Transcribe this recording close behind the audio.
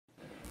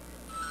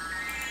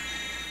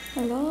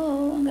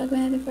Hello! Ang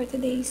gagawin natin for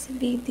today's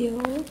video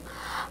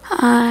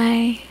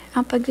ay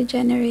ang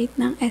pag-generate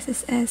ng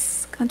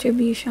SSS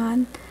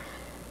contribution.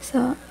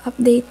 So,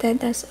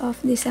 updated as of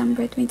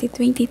December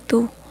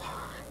 2022.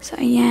 So,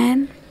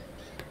 ayan.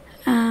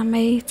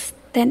 May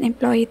 10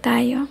 employee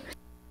tayo.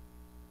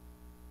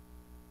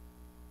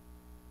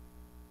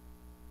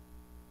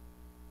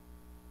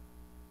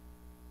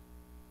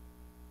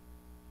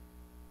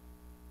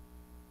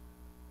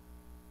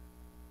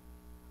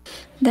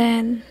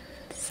 Then,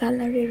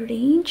 salary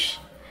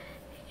range.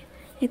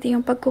 Ito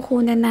yung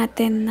pagkukunan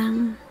natin ng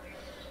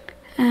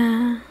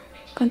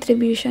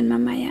contribution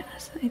mamaya.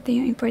 So, ito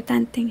yung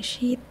importanteng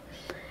sheet.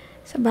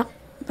 So,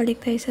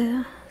 balik tayo sa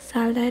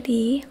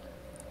salary.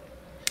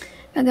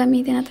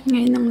 Gagamitin natin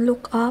ngayon ng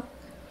lookup.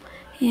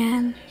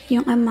 Yan,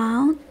 yung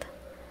amount,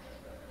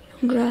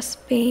 yung gross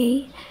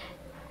pay.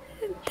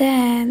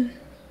 Then,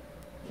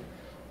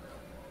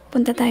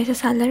 punta tayo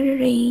sa salary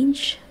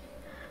range.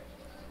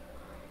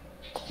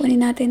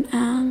 Kukunin natin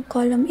ang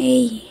column A.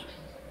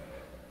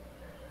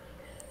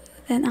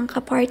 Then, ang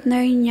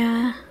kapartner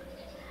niya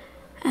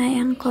ay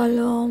ang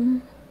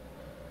column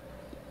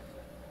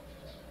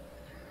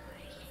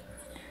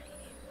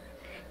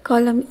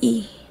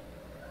E.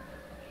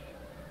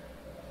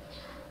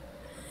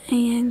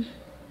 Ayan.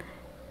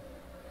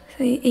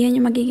 So, ayan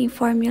yung magiging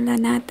formula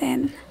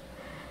natin.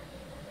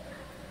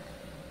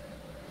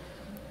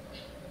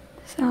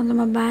 So,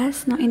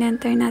 lumabas, no,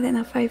 in-enter natin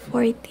ang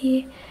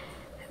 540.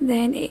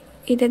 Then,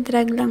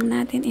 i-drag lang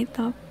natin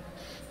ito.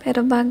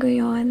 Pero bago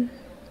yon,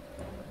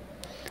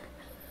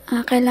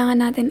 kailangan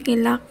natin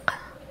i-lock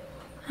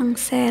ang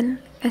cell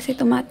kasi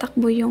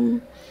tumatakbo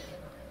yung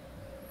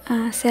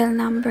cell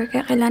number.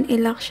 Kaya kailangan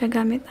i-lock siya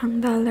gamit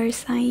ang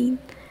 $sign.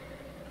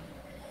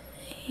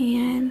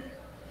 Ayan.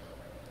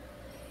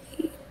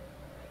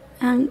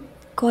 Ang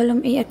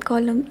column A at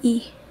column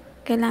E,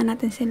 kailangan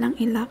natin silang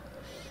i-lock.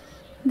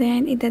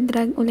 Then,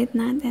 i-drag ulit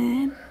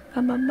natin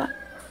pababa.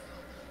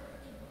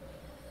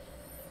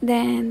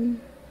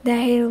 Then,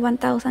 dahil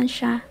 1,000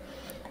 siya,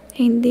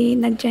 hindi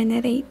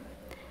nag-generate.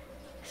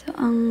 So,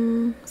 ang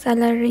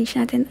salary range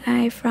natin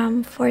ay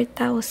from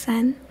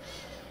 4,000.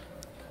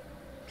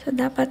 So,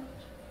 dapat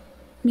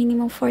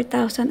minimum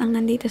 4,000 ang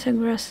nandito sa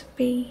gross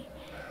pay.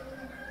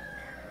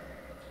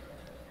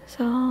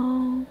 So,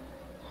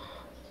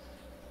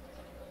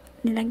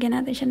 nilagyan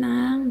natin siya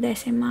ng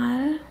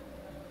decimal.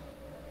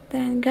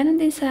 Then, ganun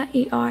din sa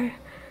ER.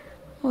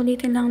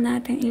 Ulitin lang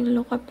natin,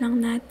 i-look up lang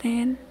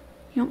natin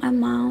yung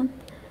amount.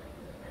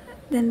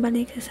 Then,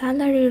 balik sa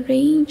salary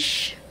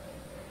range.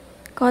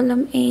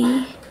 Column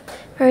A.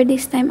 For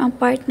this time, ang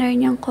partner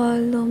niyang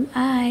column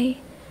ay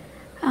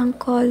ang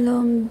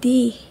column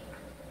D.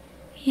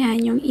 Yan,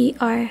 yung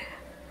ER.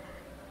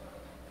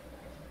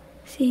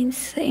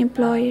 Since sa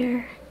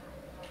employer.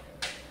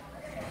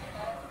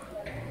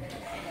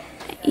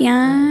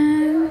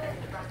 Yan.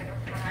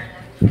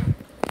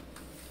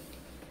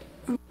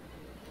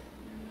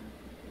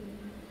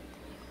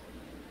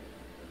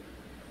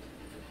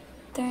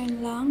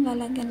 Turn lang.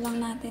 Lalagyan lang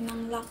natin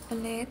ng lock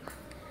ulit.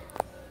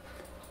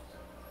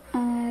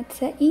 At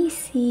sa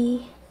EC,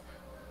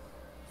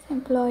 sa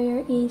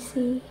employer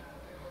EC,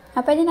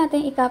 pwede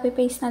natin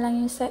i-copy-paste na lang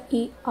yung sa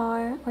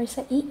ER or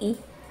sa EE.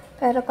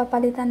 Pero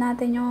papalitan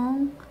natin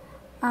yung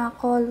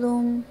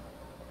column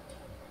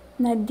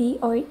na D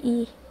or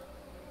E.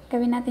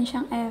 Gawin natin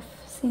siyang F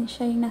since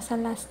siya yung nasa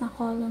last na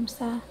column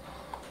sa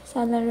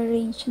salary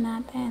range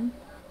natin.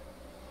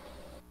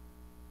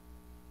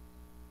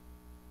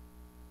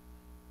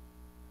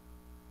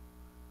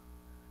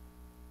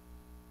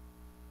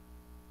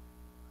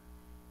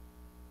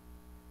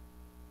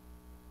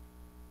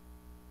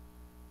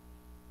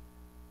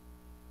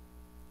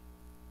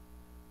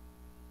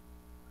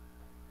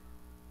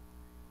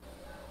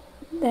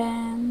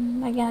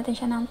 Then, lagyan natin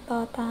siya ng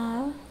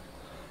total.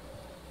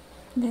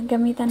 Then,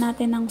 gamitan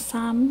natin ng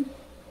sum.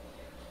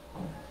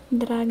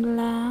 Drag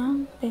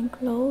lang. Then,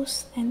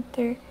 close.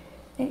 Enter.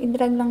 Then,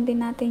 i-drag lang din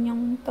natin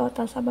yung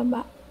total sa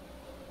baba.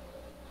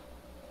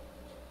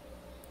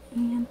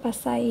 Ayan,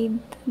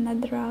 pa-side na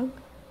drag.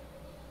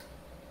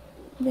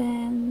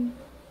 Then,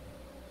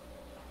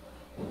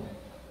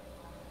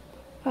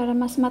 para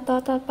mas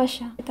matotal pa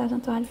siya,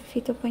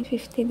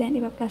 1,252.50. Then,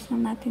 ipa-plus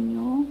lang natin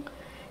yung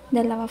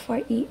dalawa for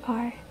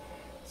ER.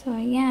 So,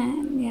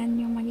 ayan. Yan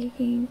yung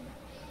magiging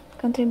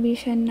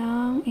contribution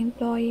ng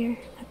employer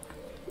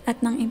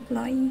at ng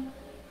employee.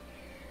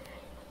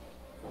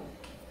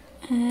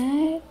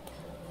 At,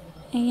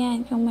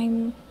 ayan. Kung may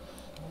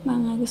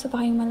mga gusto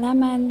pa kayong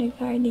malaman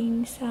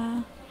regarding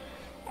sa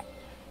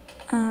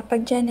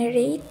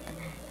pag-generate,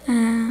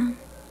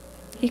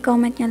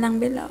 i-comment nyo lang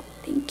below.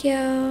 Thank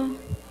you!